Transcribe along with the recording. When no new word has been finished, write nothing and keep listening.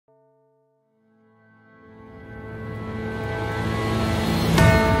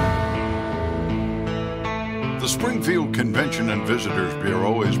The Springfield Convention and Visitors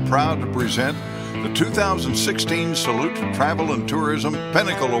Bureau is proud to present the 2016 Salute to Travel and Tourism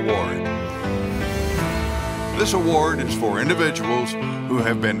Pinnacle Award. This award is for individuals who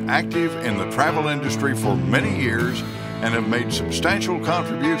have been active in the travel industry for many years and have made substantial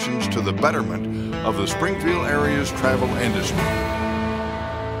contributions to the betterment of the Springfield area's travel industry.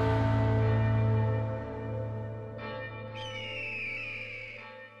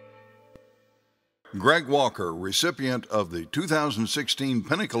 Greg Walker, recipient of the 2016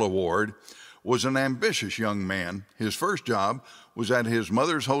 Pinnacle Award, was an ambitious young man. His first job was at his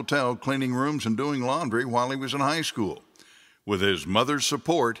mother's hotel cleaning rooms and doing laundry while he was in high school. With his mother's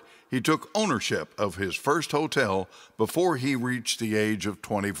support, he took ownership of his first hotel before he reached the age of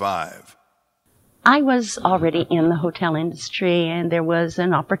 25. I was already in the hotel industry, and there was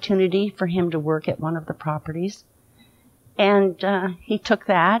an opportunity for him to work at one of the properties. And he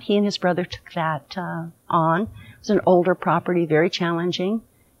and his brother took that on. It was an older property, very challenging,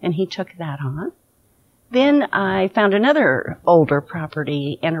 and he took that on. Then I found another older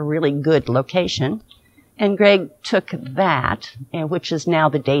property in a really good location, and Greg took that, which is now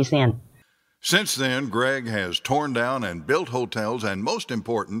the Days Inn. Since then, Greg has torn down and built hotels, and most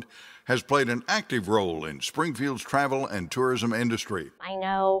important, has played an active role in Springfield's travel and tourism industry. I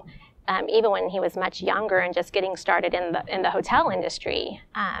know even when he was much younger and just getting started in the hotel industry,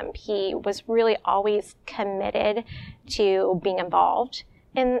 he was really always committed to being involved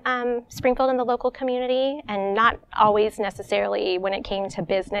in Springfield and the local community, and not always necessarily when it came to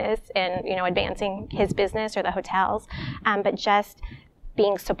business and advancing his business or the hotels, but just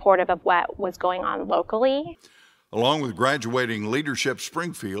being supportive of what was going on locally. Along with graduating Leadership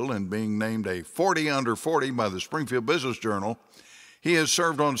Springfield and being named a 40 under 40 by the Springfield Business Journal, he has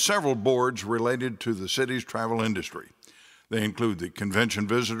served on several boards related to the city's travel industry. They include the Convention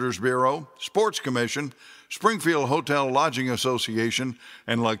Visitors Bureau, Sports Commission, Springfield Hotel Lodging Association,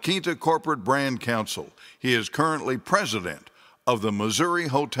 and La Quinta Corporate Brand Council. He is currently president of the Missouri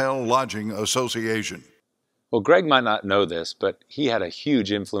Hotel Lodging Association. Well, Greg might not know this, but he had a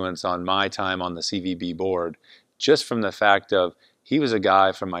huge influence on my time on the CVB board, just from the fact of he was a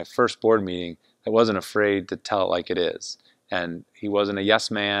guy from my first board meeting that wasn't afraid to tell it like it is. And he wasn't a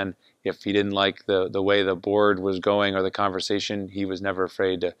yes man. If he didn't like the way the board was going or the conversation, he was never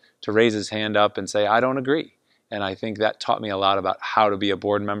afraid to raise his hand up and say, I don't agree. And I think that taught me a lot about how to be a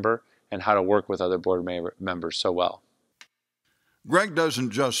board member and how to work with other board members so well. Greg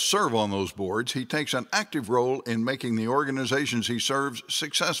doesn't just serve on those boards, he takes an active role in making the organizations he serves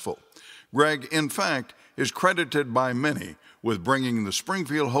successful. Greg, in fact, is credited by many with bringing the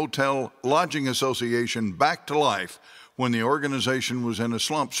Springfield Hotel Lodging Association back to life when the organization was in a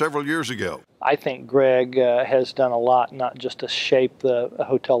slump several years ago. I think Greg has done a lot, not just to shape the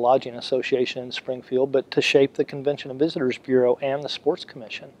Hotel Lodging Association in Springfield, but to shape the Convention and Visitors Bureau and the Sports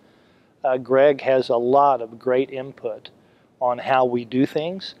Commission. Greg has a lot of great input on how we do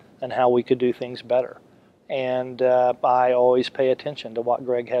things and how we could do things better. And I always pay attention to what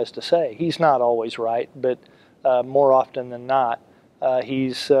Greg has to say. He's not always right, but more often than not,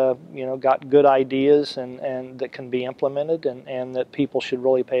 he's got good ideas and that can be implemented and that people should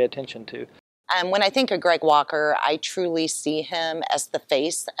really pay attention to. When I think of Greg Walker, I truly see him as the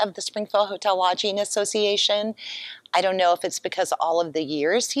face of the Springfield Hotel Lodging Association. I don't know if it's because of all of the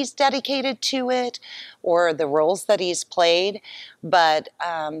years he's dedicated to it or the roles that he's played, but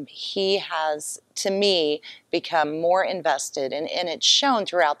he has, to me, become more invested, and it's shown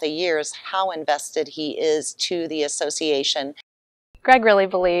throughout the years how invested he is to the association. Greg really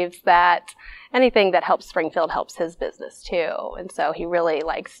believes that anything that helps Springfield helps his business too. And so he really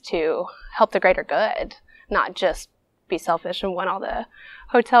likes to help the greater good, not just be selfish and want all the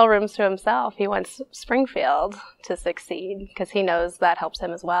hotel rooms to himself. He wants Springfield to succeed because he knows that helps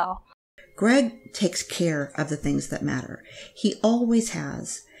him as well. Greg takes care of the things that matter. He always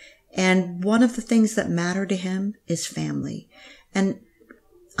has. And one of the things that matter to him is family. And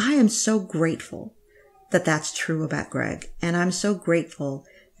I am so grateful that that's true about Greg. And I'm so grateful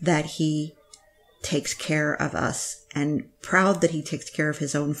that he takes care of us, and proud that he takes care of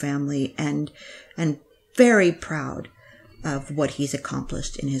his own family, and very proud of what he's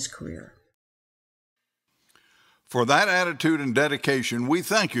accomplished in his career. For that attitude and dedication, we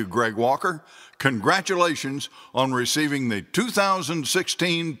thank you, Greg Walker. Congratulations on receiving the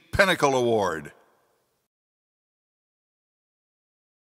 2016 Pinnacle Award.